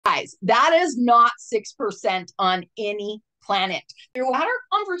Guys, that is not 6% on any planet. Throughout our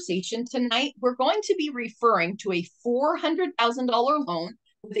conversation tonight, we're going to be referring to a $400,000 loan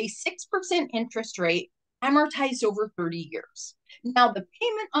with a 6% interest rate amortized over 30 years. Now, the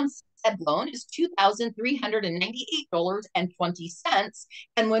payment on said loan is $2,398.20.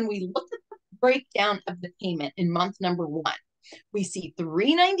 And when we look at the breakdown of the payment in month number one, we see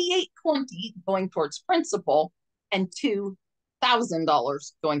 $398.20 going towards principal and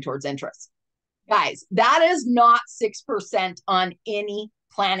 $2,000 going towards interest. Guys, that is not 6% on any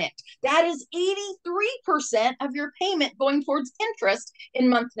planet. That is 83% of your payment going towards interest in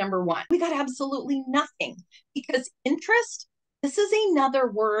month number one. We got absolutely nothing because interest, this is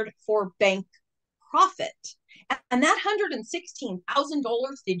another word for bank profit. And that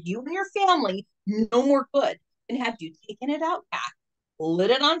 $116,000 did you and your family no more good than had you taken it out back,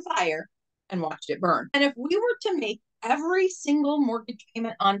 lit it on fire, and watched it burn. And if we were to make every single mortgage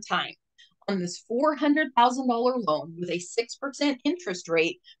payment on time on this $400,000 loan with a 6% interest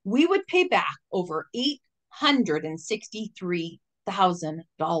rate, we would pay back over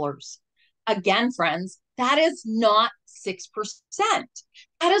 $863,000. Again, friends, that is not 6%.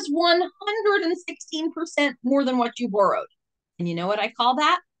 That is 116% more than what you borrowed. And you know what I call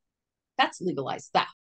that? That's legalized theft.